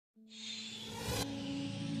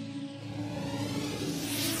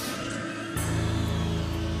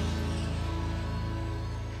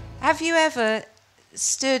Have you ever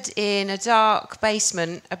stood in a dark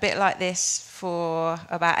basement, a bit like this, for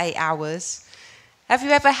about 8 hours? Have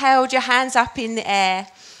you ever held your hands up in the air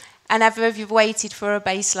and have you waited for a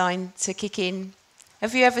bass line to kick in?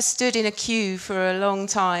 Have you ever stood in a queue for a long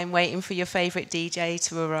time waiting for your favourite DJ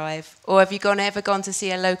to arrive? Or have you ever gone to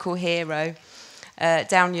see a local hero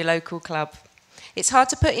down your local club? It's hard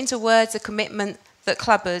to put into words the commitment that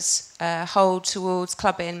clubbers hold towards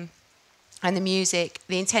clubbing and the music,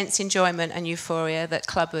 the intense enjoyment and euphoria that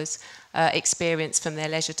clubbers experience from their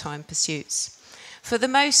leisure time pursuits. For the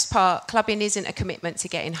most part, clubbing isn't a commitment to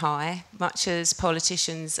getting high, much as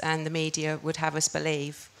politicians and the media would have us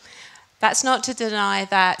believe. That's not to deny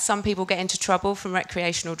that some people get into trouble from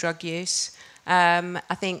recreational drug use.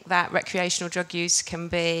 I think that recreational drug use can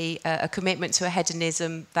be a commitment to a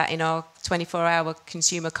hedonism that in our 24-hour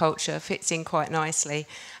consumer culture fits in quite nicely.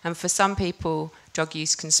 And for some people, drug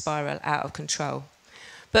use can spiral out of control.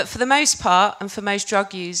 But for the most part, and for most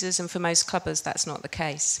drug users and for most clubbers, that's not the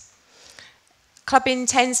case. Clubbing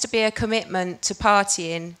tends to be a commitment to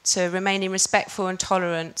partying, to remaining respectful and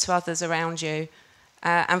tolerant to others around you,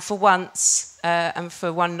 and for once, and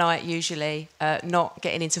for one night usually, not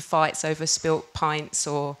getting into fights over spilt pints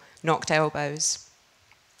or knocked elbows.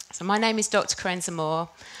 So my name is Dr. Karenza Moore.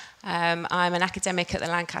 I'm an academic at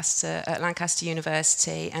Lancaster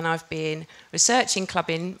University, and I've been researching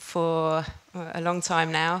clubbing for a long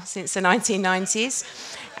time now, since the 1990s.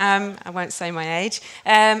 I won't say my age.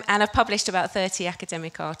 And I've published about 30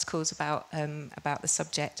 academic articles about the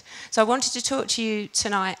subject. So I wanted to talk to you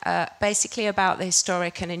tonight basically about the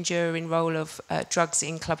historic and enduring role of drugs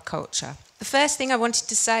in club culture. The first thing I wanted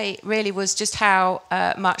to say really was just how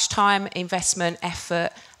much time, investment,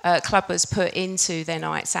 effort clubbers put into their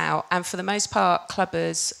nights out. And for the most part,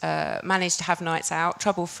 clubbers manage to have nights out,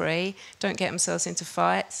 trouble-free, don't get themselves into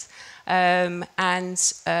fights, and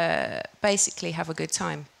basically have a good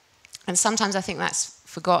time. And sometimes I think that's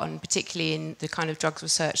forgotten, particularly in the kind of drugs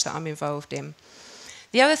research that I'm involved in.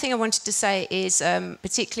 The other thing I wanted to say is,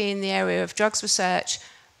 particularly in the area of drugs research,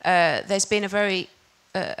 there's been a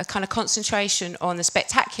kind of concentration on the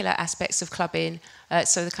spectacular aspects of clubbing,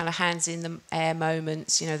 so the kind of hands in the air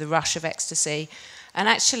moments, you know, the rush of ecstasy. And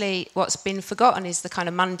actually what's been forgotten is the kind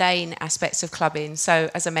of mundane aspects of clubbing. So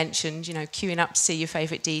as I mentioned, you know, queuing up to see your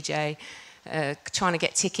favourite DJ, trying to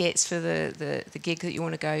get tickets for the gig that you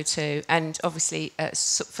want to go to, and obviously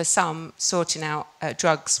for some, sorting out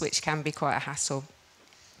drugs, which can be quite a hassle.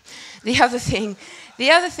 The other thing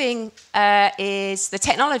is the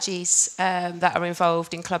technologies that are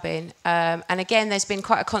involved in clubbing. And again, there's been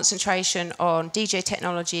quite a concentration on DJ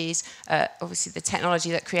technologies, obviously the technology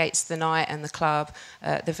that creates the night and the club,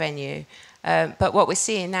 the venue. But what we're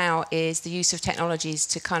seeing now is the use of technologies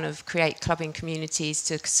to kind of create clubbing communities,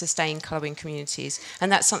 to sustain clubbing communities.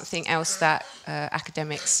 And that's something else that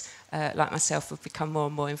academics like myself have become more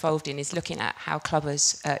and more involved in, is looking at how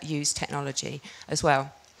clubbers use technology as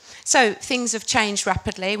well. So things have changed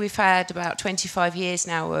rapidly. We've had about 25 years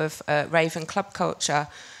now of rave and club culture,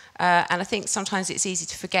 and I think sometimes it's easy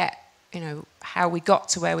to forget, you know, how we got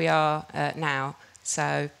to where we are now.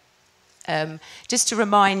 So just to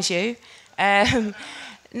remind you,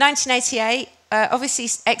 1988, obviously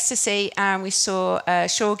ecstasy, and we saw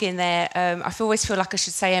Shorgin there. I always feel like I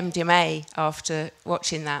should say MDMA after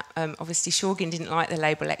watching that. Obviously Shorgin didn't like the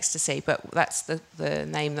label ecstasy, but that's the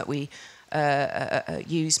name that we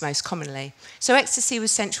used most commonly. So ecstasy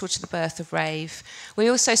was central to the birth of rave. We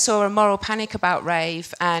also saw a moral panic about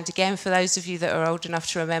rave, and again, for those of you that are old enough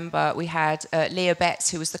to remember, we had Leah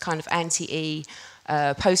Betts, who was the kind of anti-E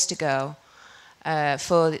poster girl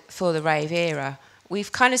for the rave era.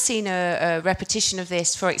 We've kind of seen a repetition of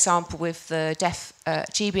this, for example, with the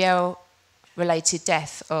GBL-related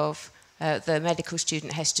death of the medical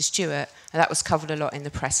student Hester Stewart, and that was covered a lot in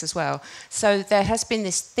the press as well. So there has been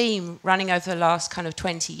this theme running over the last kind of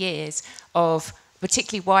 20 years of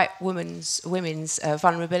particularly white women's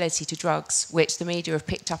vulnerability to drugs, which the media have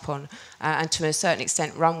picked up on and to a certain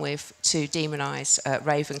extent run with to demonise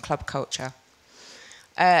rave and club culture.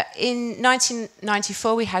 In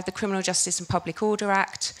 1994, we had the Criminal Justice and Public Order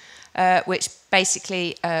Act, which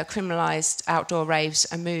basically criminalised outdoor raves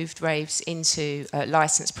and moved raves into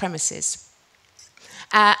licensed premises.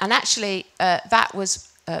 And actually, that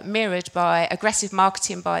was mirrored by aggressive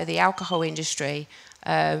marketing by the alcohol industry.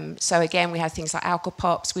 So again, we had things like alcohol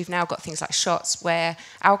pops. We've now got things like shots where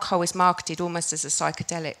alcohol is marketed almost as a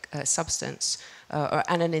psychedelic substance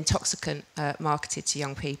and an intoxicant marketed to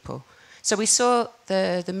young people. So we saw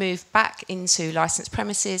the move back into licensed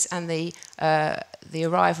premises and the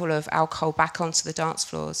arrival of alcohol back onto the dance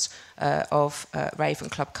floors of rave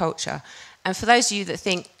and club culture. And for those of you that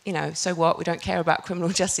think, so what, we don't care about Criminal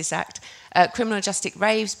Justice Act, Criminal Justice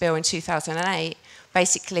Raves Bill in 2008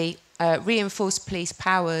 basically reinforced police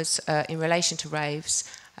powers in relation to raves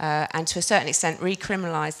and to a certain extent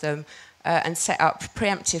recriminalised them and set up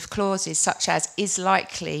preemptive clauses such as is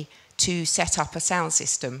likely to set up a sound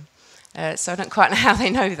system. So I don't quite know how they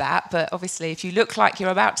know that, but obviously if you look like you're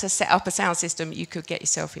about to set up a sound system, you could get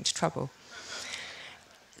yourself into trouble.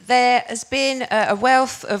 There has been a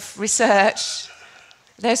wealth of research.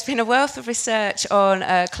 There's been a wealth of research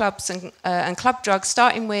on clubs and club drugs,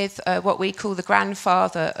 starting with what we call the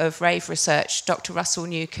grandfather of rave research, Dr. Russell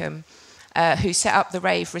Newcomb, who set up the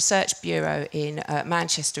Rave Research Bureau in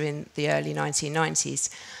Manchester in the early 1990s.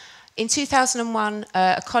 In 2001,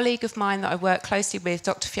 a colleague of mine that I work closely with,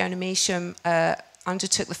 Dr. Fiona Measham,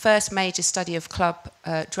 undertook the first major study of club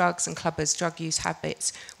drugs and clubbers' drug use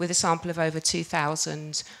habits with a sample of over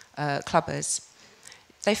 2,000 clubbers.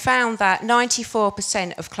 They found that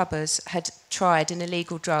 94% of clubbers had tried an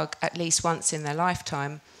illegal drug at least once in their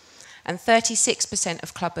lifetime, and 36%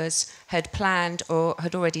 of clubbers had planned or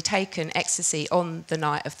had already taken ecstasy on the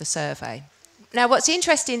night of the survey. Now, what's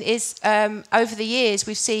interesting is over the years,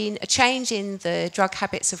 we've seen a change in the drug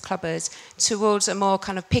habits of clubbers towards a more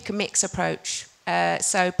kind of pick-and-mix approach.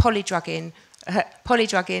 So polydrugging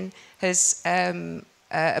has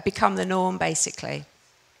become the norm, basically.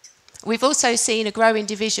 We've also seen a growing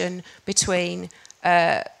division between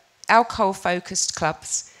alcohol-focused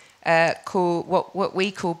clubs, called what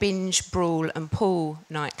we call binge, brawl and pool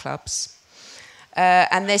nightclubs.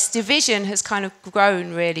 And this division has kind of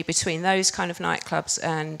grown really between those kind of nightclubs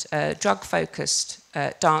and drug-focused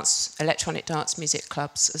electronic dance music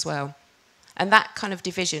clubs as well. And that kind of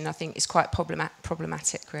division, I think, is quite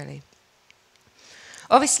problematic, really.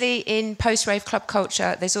 Obviously, in post-rave club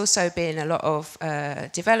culture, there's also been a lot of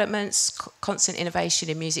developments, constant innovation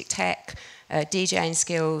in music tech, DJing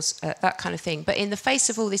skills, that kind of thing. But in the face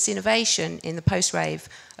of all this innovation in the post-rave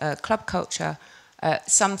club culture,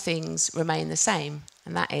 some things remain the same,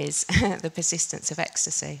 and that is the persistence of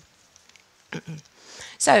ecstasy.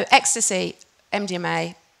 So ecstasy,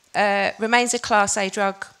 MDMA, remains a Class A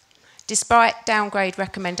drug, despite downgrade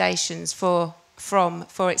recommendations from,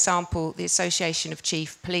 for example, the Association of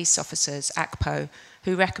Chief Police Officers, ACPO,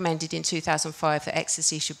 who recommended in 2005 that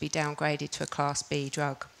ecstasy should be downgraded to a Class B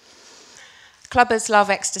drug. Clubbers love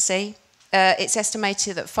ecstasy. It's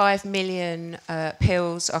estimated that 5 million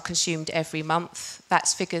pills are consumed every month.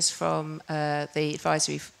 That's figures from the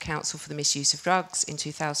Advisory Council for the Misuse of Drugs in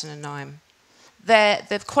 2009.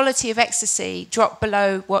 The quality of ecstasy dropped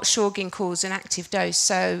below what Shorgin calls an active dose.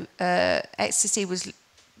 So ecstasy was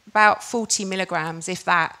about 40 milligrams, if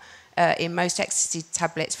that, in most ecstasy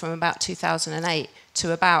tablets from about 2008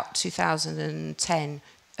 to about 2010,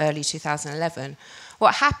 early 2011.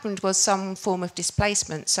 What happened was some form of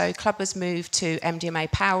displacement. So clubbers moved to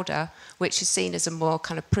MDMA powder, which is seen as a more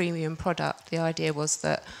kind of premium product. The idea was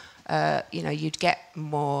that you'd get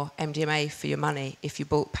more MDMA for your money if you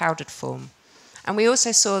bought powdered form. And we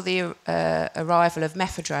also saw the arrival of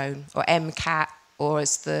methadone, or MCAT, or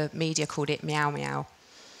as the media called it, meow meow.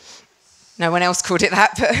 No one else called it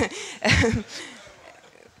that, but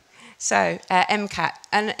so MCAT.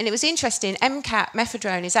 And it was interesting, MCAT,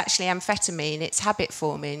 methadone, is actually amphetamine, it's habit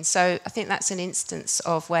forming. So I think that's an instance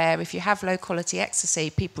of where if you have low quality ecstasy,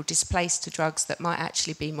 people displace to drugs that might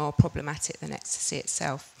actually be more problematic than ecstasy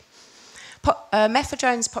itself.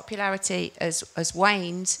 Methadone's popularity has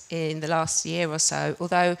waned in the last year or so,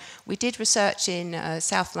 although we did research in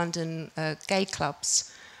South London gay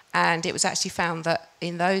clubs, and it was actually found that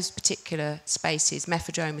in those particular spaces,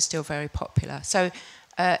 methadone was still very popular. So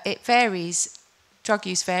it varies, drug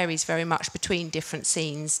use varies very much between different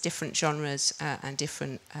scenes, different genres, and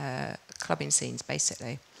different clubbing scenes,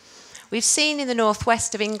 basically. We've seen in the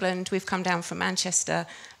northwest of England, we've come down from Manchester,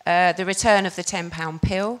 the return of the £10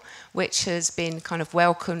 pill, which has been kind of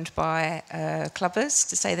welcomed by clubbers,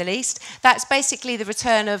 to say the least. That's basically the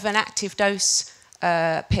return of an active dose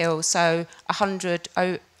pill, so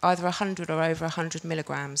either 100 or over 100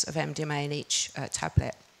 milligrams of MDMA in each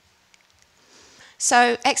tablet.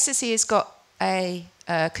 So ecstasy has got a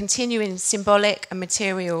continuing symbolic and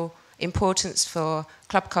material importance for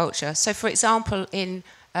club culture. So, for example, in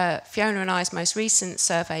Fiona and I's most recent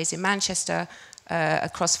surveys in Manchester,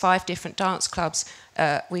 across 5 different dance clubs,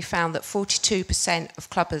 we found that 42% of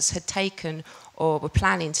clubbers had taken or were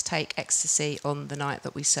planning to take ecstasy on the night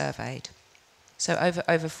that we surveyed. So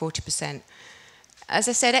over 40%. As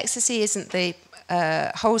I said, ecstasy isn't the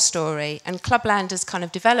whole story, and Clubland has kind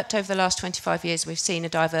of developed over the last 25 years. We've seen a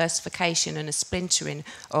diversification and a splintering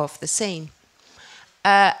of the scene.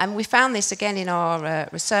 And we found this again in our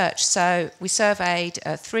research. So we surveyed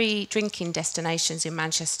 3 drinking destinations in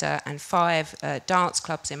Manchester and 5 dance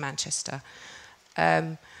clubs in Manchester.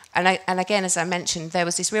 And again, as I mentioned, there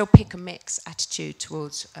was this real pick and mix attitude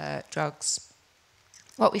towards drugs.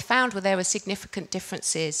 What we found were there were significant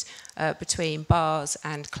differences between bars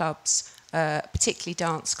and clubs, particularly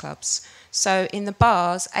dance clubs. So in the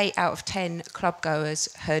bars, 8 out of 10 club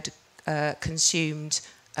goers had consumed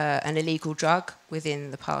an illegal drug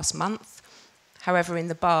within the past month. However, in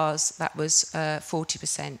the bars, that was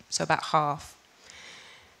 40%, so about half.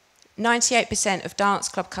 98% of dance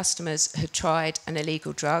club customers had tried an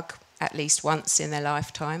illegal drug at least once in their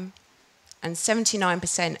lifetime, and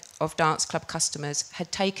 79% of dance club customers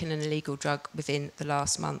had taken an illegal drug within the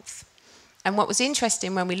last month. And what was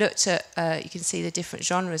interesting when we looked at, you can see the different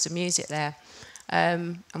genres of music there,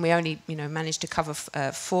 and we only managed to cover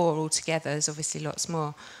 4 altogether, there's obviously lots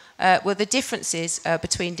more, were the differences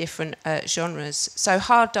between different genres. So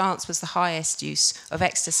hard dance was the highest use of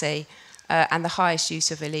ecstasy and the highest use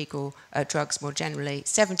of illegal drugs more generally.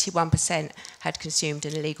 71% had consumed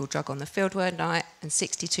an illegal drug on the fieldwork night, and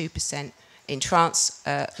 62% in trance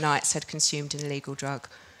nights had consumed an illegal drug.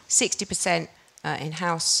 60% in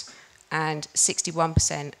house, and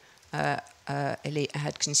 61%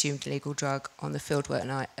 had consumed illegal drug on the fieldwork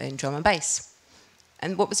night in drum and bass.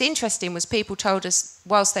 And what was interesting was people told us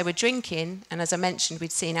whilst they were drinking, and as I mentioned,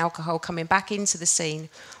 we'd seen alcohol coming back into the scene,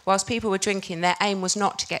 whilst people were drinking, their aim was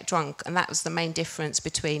not to get drunk, and that was the main difference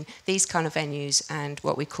between these kind of venues and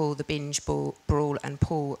what we call the binge, brawl and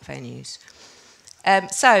pool venues.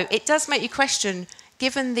 So it does make you question,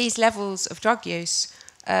 given these levels of drug use,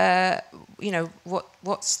 what's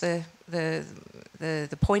the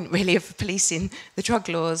point really of policing the drug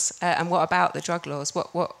laws, and what about the drug laws?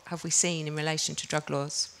 What have we seen in relation to drug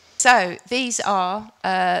laws? So these are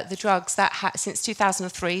the drugs that since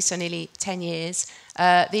 2003, so nearly 10 years,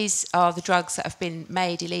 these are the drugs that have been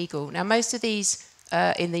made illegal. Now most of these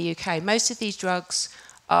in the UK, most of these drugs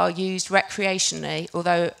are used recreationally,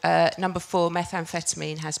 although number 4,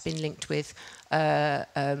 methamphetamine, has been linked with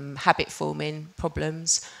habit-forming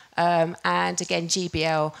problems. And again,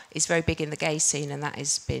 GBL is very big in the gay scene, and that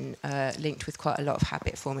has been linked with quite a lot of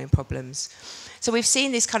habit-forming problems. So we've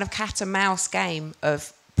seen this kind of cat and mouse game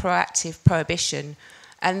of proactive prohibition,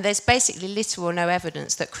 and there's basically little or no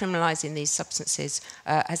evidence that criminalising these substances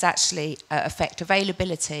has actually affect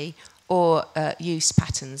availability or use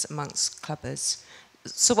patterns amongst clubbers.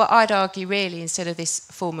 So what I'd argue really, instead of this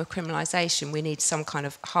form of criminalisation, we need some kind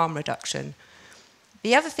of harm reduction.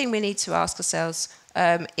 The other thing we need to ask ourselves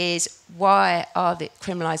is why are they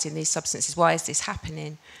criminalising these substances? Why is this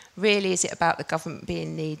happening? Really, is it about the government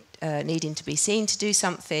needing to be seen to do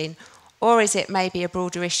something? Or is it maybe a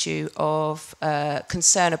broader issue of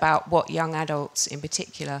concern about what young adults in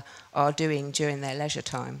particular are doing during their leisure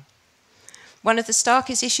time? One of the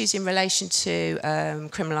starkest issues in relation to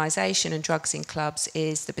criminalisation and drugs in clubs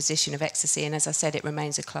is the position of ecstasy, and as I said, it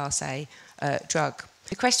remains a Class A drug.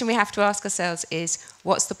 The question we have to ask ourselves is,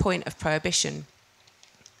 what's the point of prohibition?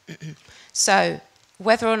 So,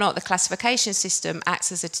 whether or not the classification system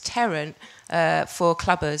acts as a deterrent for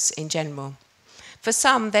clubbers in general. For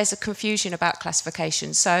some, there's a confusion about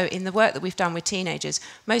classification. So in the work that we've done with teenagers,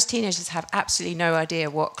 most teenagers have absolutely no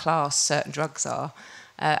idea what class certain drugs are.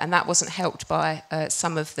 And that wasn't helped by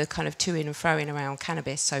some of the kind of to-in and fro-in around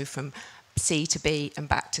cannabis, so from C to B and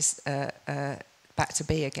back to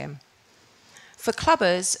B again. For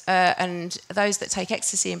clubbers and those that take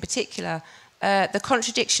ecstasy in particular, the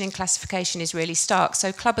contradiction in classification is really stark.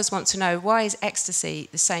 So clubbers want to know, why is ecstasy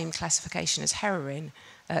the same classification as heroin,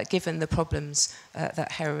 given the problems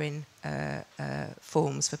that heroin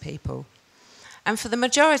forms for people? And for the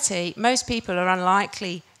majority, most people are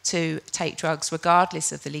unlikely to take drugs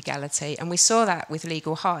regardless of the legality, and we saw that with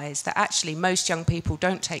legal highs, that actually most young people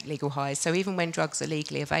don't take legal highs. So even when drugs are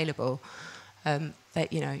legally available,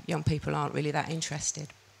 that young people aren't really that interested.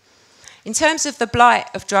 In terms of the blight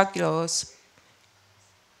of drug laws,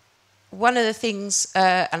 one of the things,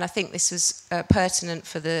 and I think this was pertinent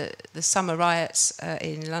for the summer riots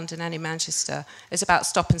in London and in Manchester, is about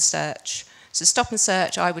stop and search. So stop and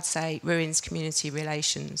search, I would say, ruins community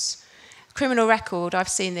relations. Criminal record, I've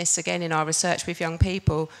seen this again in our research with young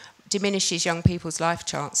people, diminishes young people's life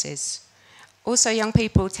chances. Also, young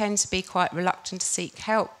people tend to be quite reluctant to seek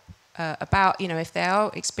help about, if they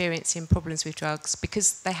are experiencing problems with drugs,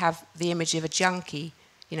 because they have the image of a junkie,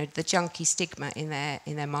 the junkie stigma in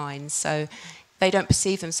their minds. So they don't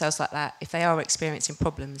perceive themselves like that. If they are experiencing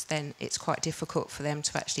problems, then it's quite difficult for them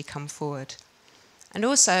to actually come forward. And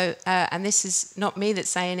also, and this is not me that's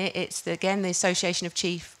saying it, it's, again, the Association of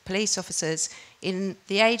Chief Police Officers, in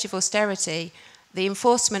the age of austerity, the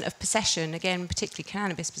enforcement of possession, again, particularly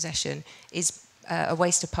cannabis possession, is a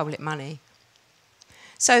waste of public money.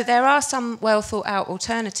 So there are some well-thought-out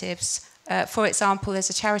alternatives. For example, there's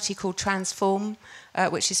a charity called Transform,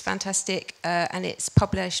 which is fantastic, and it's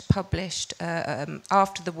published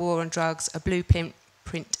after the war on drugs, a blueprint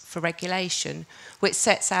for regulation, which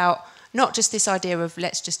sets out not just this idea of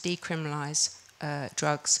let's just decriminalise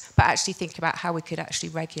drugs, but actually think about how we could actually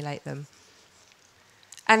regulate them.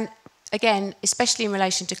 And again, especially in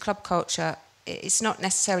relation to club culture, it's not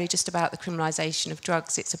necessarily just about the criminalisation of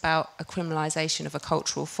drugs, it's about a criminalisation of a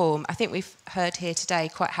cultural form. I think we've heard here today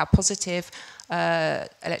quite how positive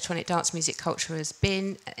electronic dance music culture has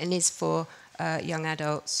been and is for young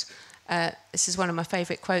adults. This is one of my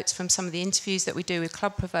favourite quotes from some of the interviews that we do with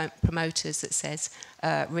club promoters that says,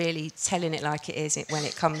 really telling it like it is when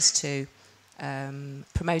it comes to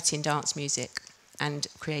promoting dance music and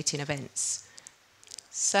creating events.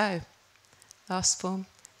 So, last form.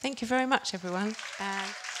 Thank you very much, everyone.